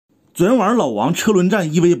昨天晚上老王车轮战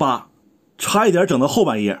1v8，差一点整到后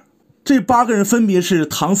半夜。这8个人分别是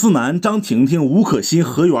唐思南、张婷婷、吴可欣、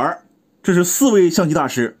何源，这是4位象棋大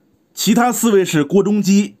师。其他4位是郭中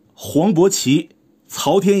基、黄博奇、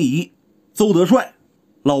曹天怡、邹德帅。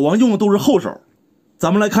老王用的都是后手。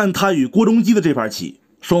咱们来看他与郭中基的这盘棋，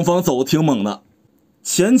双方走的挺猛的。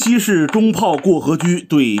前期是中炮过河车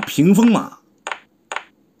对屏风马，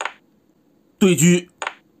对车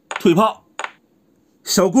退炮。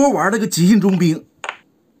小郭玩了个急进中兵，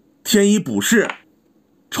天一补士，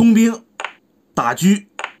冲兵，打车，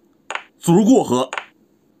卒过河。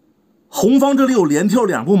红方这里有连跳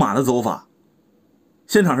2步马的走法，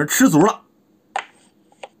现场是吃卒了。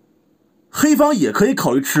黑方也可以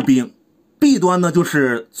考虑吃兵，弊端呢就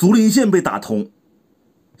是卒临线被打通。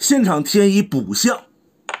现场天一补象，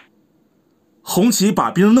红棋把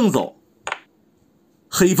兵弄走，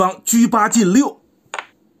黑方车8进6。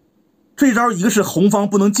这招一个是红方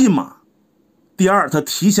不能进马，第二他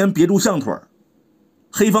提前别住象腿，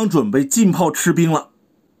黑方准备进炮吃兵了。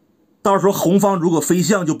到时候红方如果飞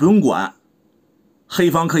象就不用管，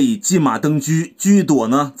黑方可以进马登车，车一躲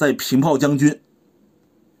呢再平炮将军，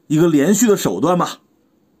一个连续的手段吧。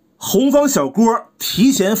红方小郭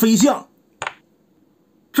提前飞象，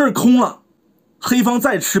这儿空了，黑方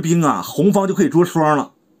再吃兵啊，红方就可以捉双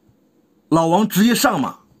了。老王直接上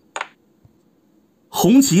马，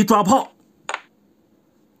红棋抓炮，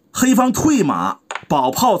黑方退马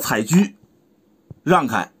保炮踩车让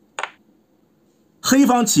开。黑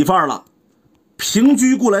方起范了，平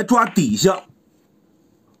车过来抓底象，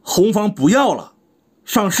红方不要了，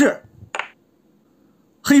上士，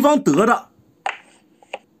黑方得着，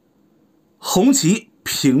红棋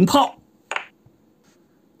平炮。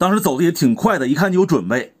当时走的也挺快的，一看就有准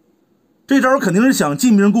备，这招肯定是想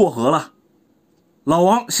进兵过河了。老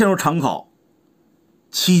王陷入长考，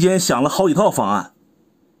期间想了好几套方案，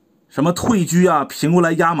什么退车啊，平过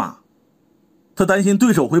来压马，他担心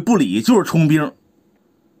对手会不理，就是冲兵。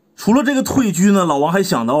除了这个退车呢，老王还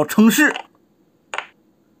想到称士，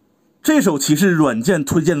这手棋是软件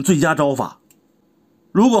推荐的最佳招法。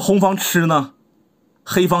如果红方吃呢，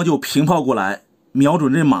黑方就平炮过来瞄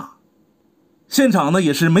准这马。现场呢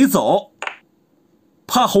也是没走，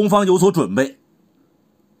怕红方有所准备，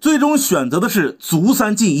最终选择的是卒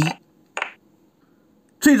3进1。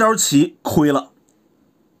这招棋亏了，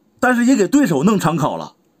但是也给对手弄长考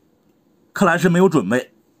了，看来是没有准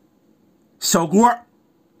备。小郭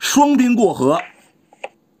双兵过河，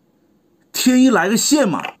天一来个陷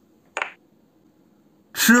马，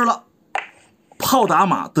吃了，炮打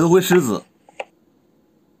马得回失子。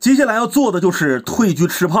接下来要做的就是退车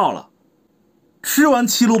吃炮了，吃完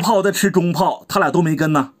7路炮再吃中炮，他俩都没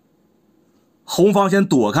跟呢。红方先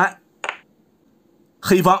躲开，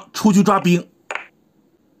黑方出去抓兵。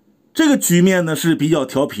这个局面呢是比较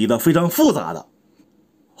调皮的，非常复杂的。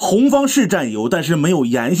红方是占优，但是没有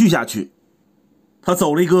延续下去，他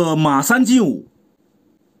走了一个马3进5，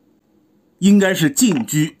应该是进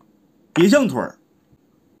车别象腿。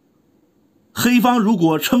黑方如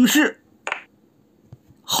果称士，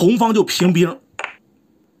红方就平兵，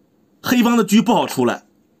黑方的车不好出来。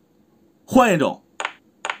换一种，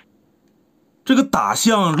这个打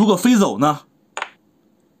象如果飞走呢，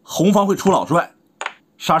红方会出老帅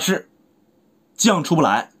杀士，将出不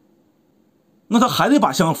来，那他还得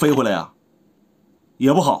把象飞回来呀，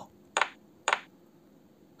也不好。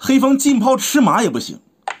黑方进炮吃马也不行，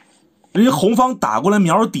人家红方打过来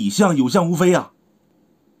瞄着底象，有象无飞啊，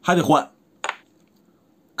还得换。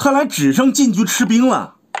看来只剩进车吃兵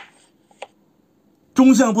了，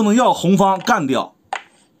中象不能要，红方干掉，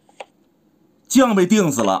将被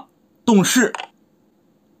定死了，动士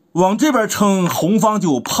往这边撑，红方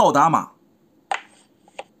就炮打马，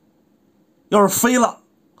要是飞了，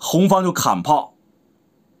红方就砍炮。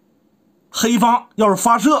黑方要是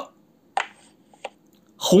发射，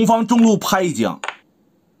红方中路拍一将，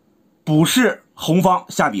补士红方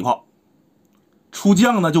下底炮，出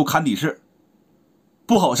将呢就砍底士，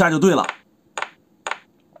不好下就对了。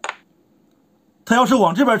他要是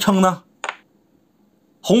往这边撑呢，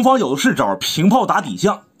红方有的是招，平炮打底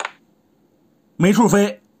象，没处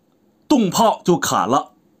飞，动炮就砍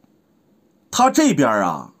了。他这边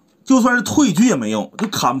啊，就算是退车也没用，就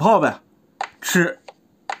砍炮呗，吃。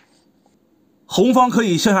红方可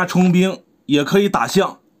以向下冲兵，也可以打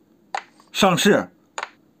象，上士，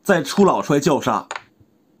再出老帅叫杀，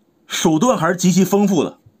手段还是极其丰富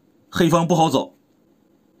的。黑方不好走，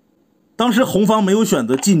当时红方没有选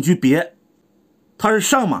择进车别，他是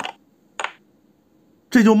上马，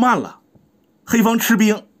这就慢了。黑方吃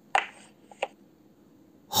兵，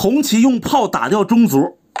红棋用炮打掉中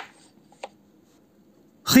卒，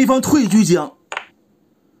黑方退车将，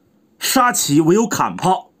杀棋唯有砍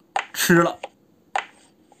炮，吃了。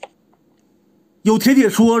有铁铁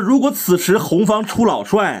说，如果此时红方出老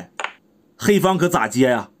帅，黑方可咋接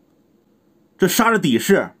呀？这杀着底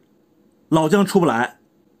士，老将出不来，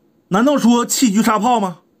难道说弃车杀炮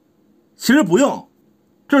吗？其实不用，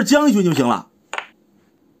这是将一军就行了。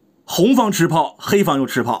红方吃炮，黑方又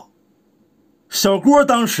吃炮。小郭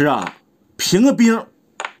当时啊，平个兵，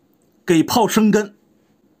给炮生根。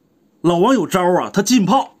老王有招啊，他进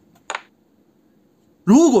炮。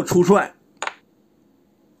如果出帅，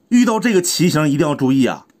遇到这个棋形一定要注意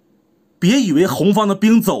啊，别以为红方的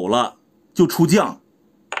兵走了就出将，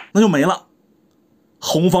那就没了。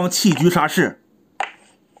红方弃车杀士，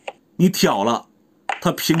你挑了，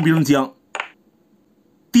他平兵将，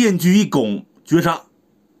电车一拱绝杀，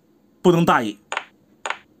不能大意。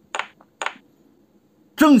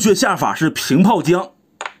正确下法是平炮将，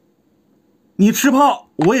你吃炮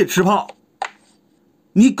我也吃炮，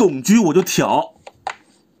你拱车我就挑，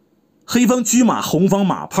黑方车马，红方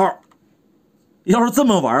马炮。要是这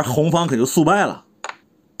么玩，红方可就速败了。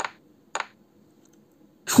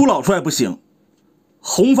出老帅不行，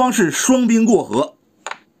红方是双兵过河，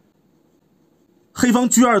黑方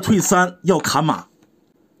车2退3要砍马，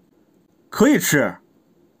可以吃。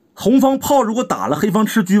红方炮如果打了，黑方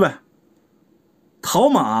吃车呗。讨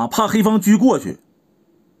马怕黑方车过去，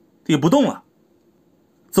也不动了，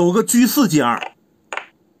走个车4进2。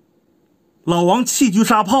老王弃车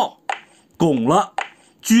杀炮，拱了，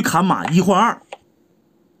车砍马1换2。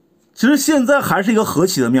其实现在还是一个和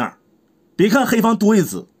棋的面，别看黑方多一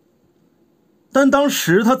子，但当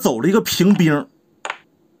时他走了一个平兵。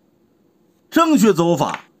正确走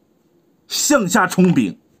法向下冲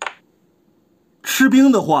兵，吃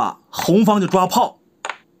兵的话红方就抓炮，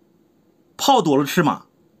炮躲了吃马，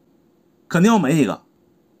肯定要没一个。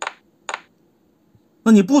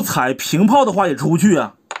那你不踩平炮的话也出不去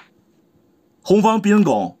啊。红方兵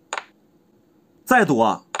拱，再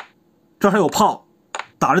躲，这还有炮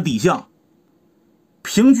打着底象，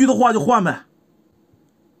平车的话就换呗。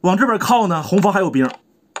往这边靠呢，红方还有兵，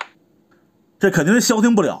这肯定是消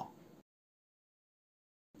停不了。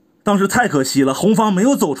当时太可惜了，红方没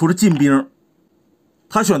有走出这进兵，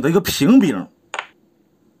他选择一个平兵，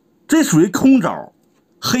这属于空招，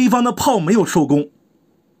黑方的炮没有收工，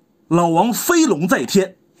老王飞龙在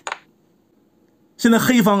天。现在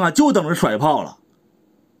黑方啊就等着甩炮了，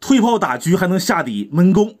退炮打车还能下底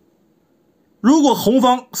闷攻。如果红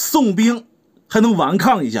方送兵还能顽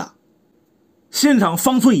抗一下，现场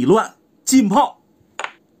方寸已乱，进炮，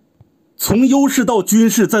从优势到军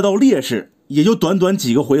事再到劣势，也就短短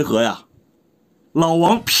几个回合呀。老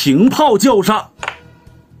王平炮叫杀，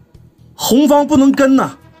红方不能跟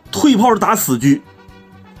呐，退炮是打死车，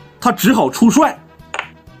他只好出帅。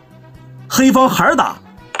黑方还是打，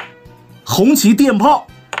红旗电炮，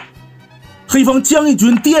黑方将一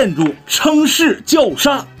军垫住，称势叫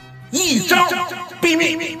杀，一招毙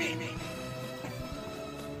命。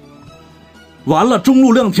完了，中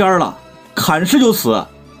路亮天了，砍士就死，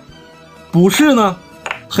补士呢，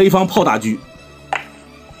黑方炮打车，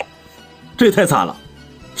这太惨了。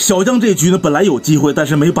小将这局呢本来有机会，但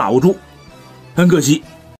是没把握住，很可惜。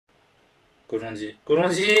郭中基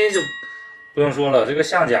就不用说了，这个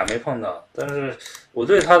象甲没碰到，但是我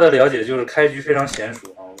对他的了解就是开局非常娴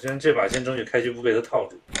熟啊。我觉得这把先争取开局不被他套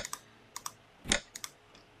住。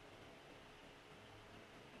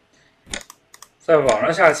在网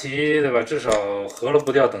上下棋，对吧？至少合了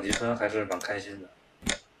不掉等级分，还是蛮开心的。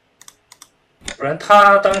不然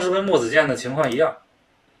他当时跟墨子健的情况一样，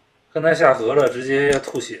跟他下合了，直接要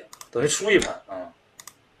吐血，等于输一盘啊。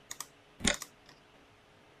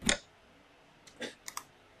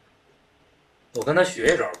我跟他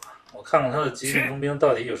学一招吧，我看看他的急进中兵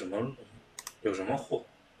到底有什么货。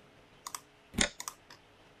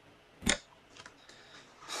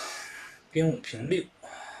兵5平6。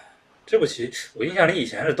这步棋我印象里以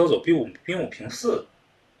前是都走兵5平4，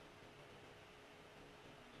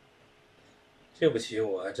这步棋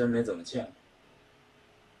我还真没怎么见过。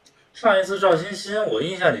上一次赵欣欣，我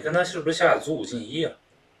印象里跟他是不是下卒5进1啊？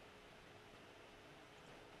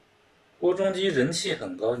郭中基人气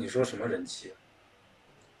很高，你说什么人气啊？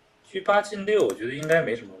车8进6，我觉得应该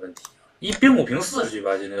没什么问题啊。兵5平4是车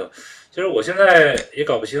8进6，其实我现在也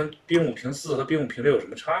搞不清兵5平4和兵5平6有什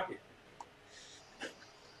么差别。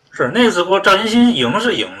是那次赵欣欣赢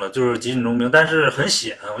是赢了，就是急进中兵，但是很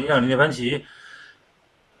险。我印象里那盘棋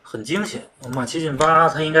很惊险，马7进8，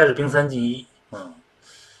他应该是兵3进1。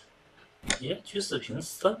车4平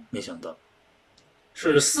3，没想到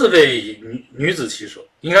是4位女子棋手，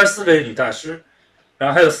应该是4位女大师，然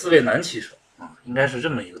后还有4位男棋手啊，应该是这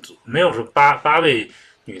么一个组，没有说八位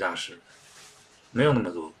女大师，没有那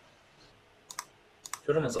么多。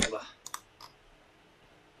就这么走吧，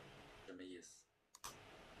什么意思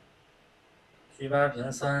？G8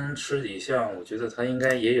平3吃底象，我觉得他应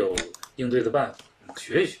该也有应对的办法，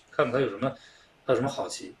学一学，看看他有什么好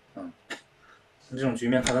棋。这种局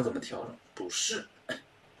面看他怎么调整。不是，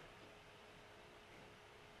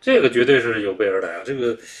这个绝对是有备而来啊！这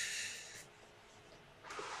个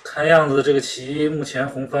看样子这个棋目前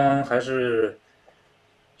红方还是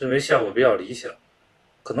认为效果比较理想，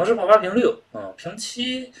可能是炮8平6啊，平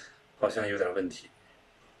7好像有点问题。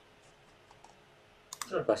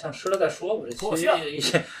这把象吃了再说吧，这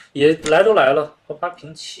棋也来都来了，炮8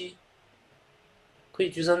平7，可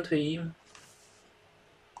以G3退1吗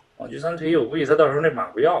？G3退1，我估计他到时候那马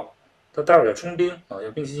不要了，他待会儿要冲兵啊，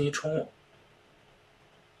要兵棋进一冲我。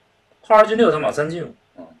炮2进6，他马3进5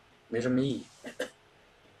没什么意义。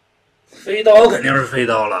飞刀肯定是飞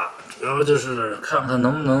刀了，主要就是看看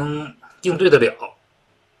能不能应对得了。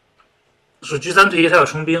是G3退1，他要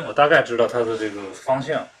冲兵，我大概知道他的这个方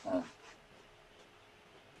向啊。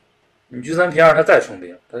你G3平2，他再冲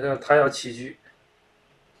兵，他要弃车，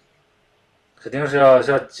肯定是要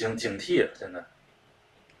警惕了。现在，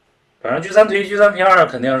反正G3退1，G3平2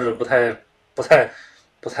肯定是不太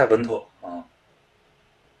稳妥啊。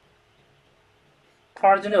炮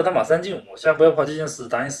2进6，他马3进5，下不要炮7进4，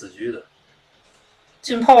打你死局的。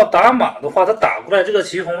进炮打马的话，他打过来这个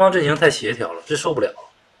棋红方阵型太协调了，这受不了。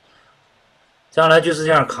将来G4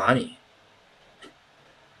这样卡你。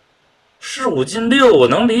士5进6，我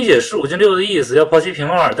能理解士5进6的意思，要炮7平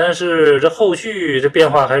2，但是这后续这变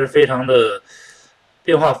化还是非常的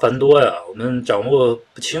变化繁多呀，我们掌握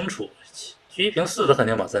不清楚。G1平4，他肯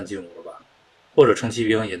定马3进5了吧，或者冲骑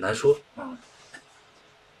兵也难说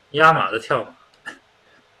压马的跳马。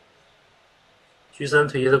G3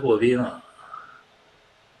退1的过兵啊，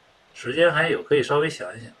时间还有，可以稍微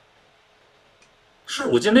想一想。士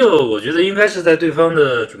5进6，我觉得应该是在对方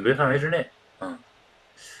的准备范围之内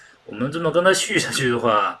我们这么跟他续下去的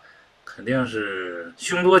话，肯定是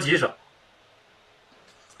凶多吉少。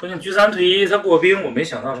关键G3退1，他过兵，我没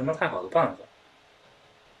想到什么太好的办法。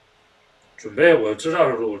准备我知道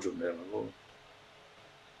是我准备了，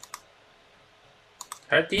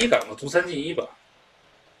还是第一杆吧，卒3进1吧。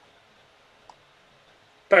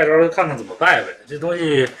败招看看怎么败呗，这东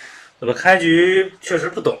西怎么开局确实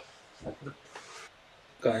不懂。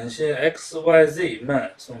感谢 XYZ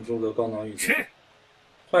man 送出的高能预警。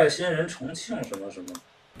坏心人重庆什么什么。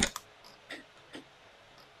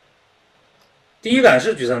第一杆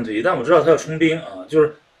是G3退1，但我知道他要冲兵啊，就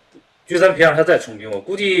是G3平2，他再冲兵，我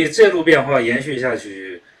估计这路变化延续下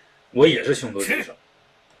去，我也是凶多吉少。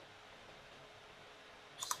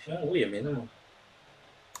平5也没那么。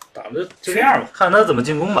打的就这样吧，看他怎么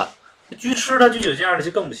进攻吧。车吃他G9这样的就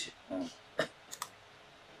更不行。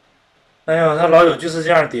哎呀，他老有G4这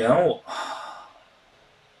样点我。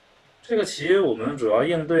这个棋我们主要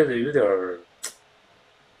应对的有点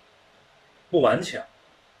不顽强，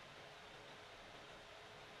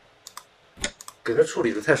给他处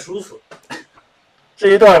理的太舒服了。这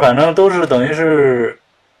一段反正都是等于是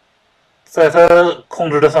在他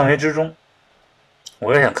控制的范围之中，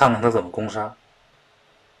我也想看看他怎么攻杀。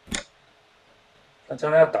他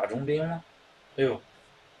将来要打中兵吗？哎呦，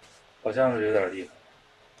好像是有点厉害。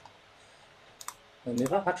没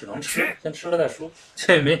办法，只能吃，先吃了再说。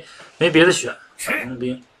这也没别的选，打中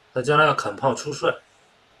兵。他将来要砍炮出帅。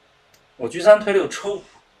我G3退6抽，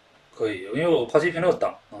可以，因为我炮7平6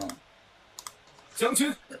挡将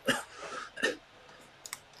军，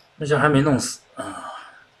那下还没弄死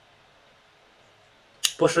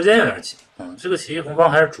不过时间有点紧这个棋红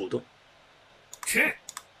方还是主动。吃，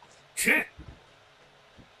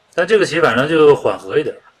但这个棋反正就缓和一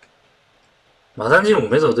点。马3进5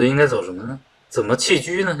没走对，应该走什么呢？怎么弃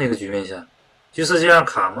车呢？那个局面下，G4这样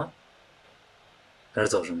卡吗？还是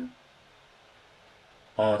走什么？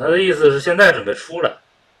他的意思是现在准备出来，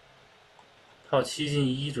炮7进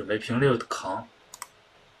1准备平6扛，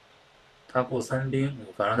他过3兵，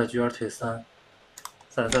反正他G2退3，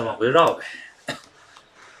再往回绕呗。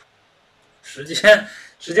时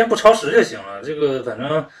间不超时就行了。这个反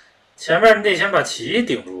正前面你得先把棋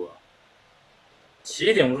顶住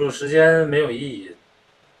棋顶不住时间没有意义。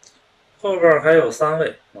后边还有3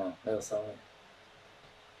位还有3位。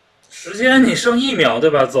时间你剩1秒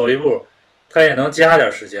对吧？走一步，他也能加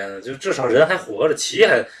点时间的，就至少人还活着，棋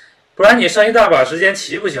还，不然你剩一大把时间，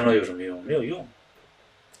棋不行了有什么用？没有用。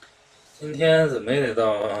今天怎么也得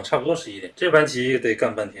到差不多11点，这盘棋得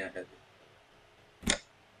干半天还得。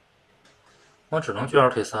我只能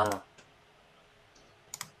G2退3了，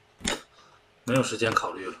没有时间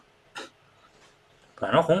考虑了。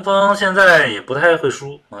反正红方现在也不太会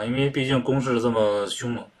输因为毕竟攻势这么凶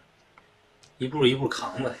猛，一步一步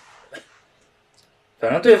扛呗。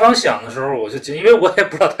反正对方想的时候，我就因为我也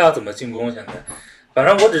不知道他要怎么进攻，现在，反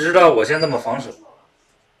正我只知道我先这么防守。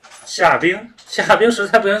下兵实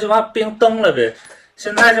在不行就把兵蹬了呗。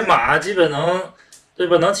现在这马基本能，对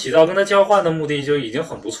吧？能起到跟他交换的目的就已经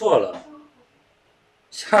很不错了。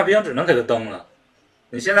下兵只能给他蹬了，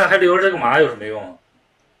你现在还留着这个马有什么用啊？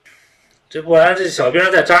这不然这小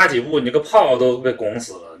兵再扎几步，你这个炮都被拱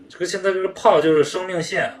死了。你这个现在这个炮就是生命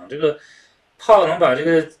线啊，这个炮能把这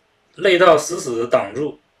个肋道死死的挡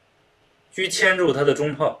住，拘牵住他的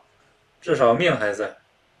中炮，至少命还在。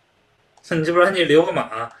你这不然你留个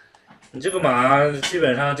马，你这个马基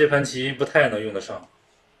本上这盘棋不太能用得上。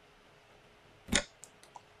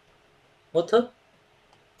我特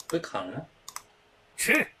被砍了。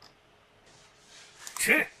吃，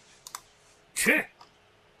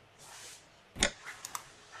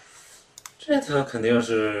这他肯定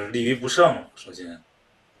是立于不胜了。首先，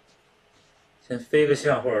先飞个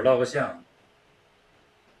象或者落个象，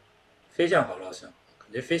飞象好落象，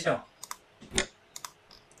感觉飞象好。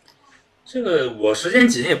这个我时间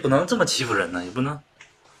紧，也不能这么欺负人呢，也不能。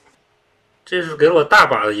这是给了我大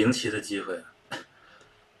把的赢棋的机会。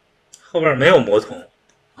后边没有魔童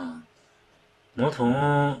啊，魔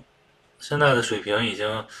童现在的水平已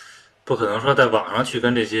经不可能说在网上去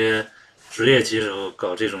跟这些职业棋手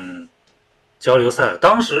搞这种交流赛。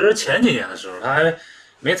当时前几年的时候，他还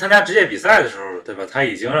没参加职业比赛的时候，对吧？他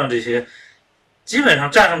已经让这些基本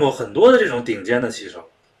上战胜过很多的这种顶尖的棋手，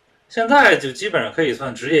现在就基本上可以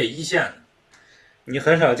算职业一线的。你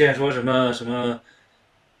很少见说什么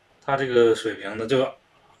他这个水平的，就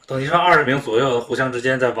等级上20名左右的互相之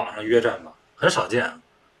间在网上约战吧，很少见。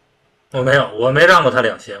我没让过他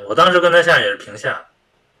2先，我当时跟他下也是平下，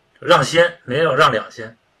让先没有让2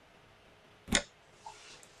先。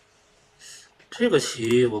这个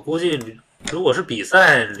棋我估计如果是比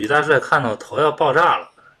赛，吕大帅看到头要爆炸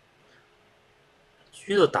了，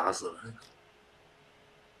车都打死了。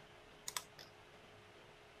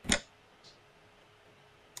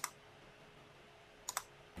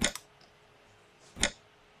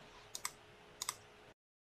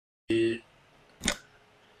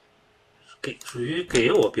属于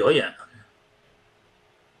给我表演，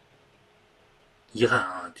遗憾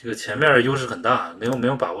啊，这个前面优势很大，没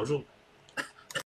有把握住。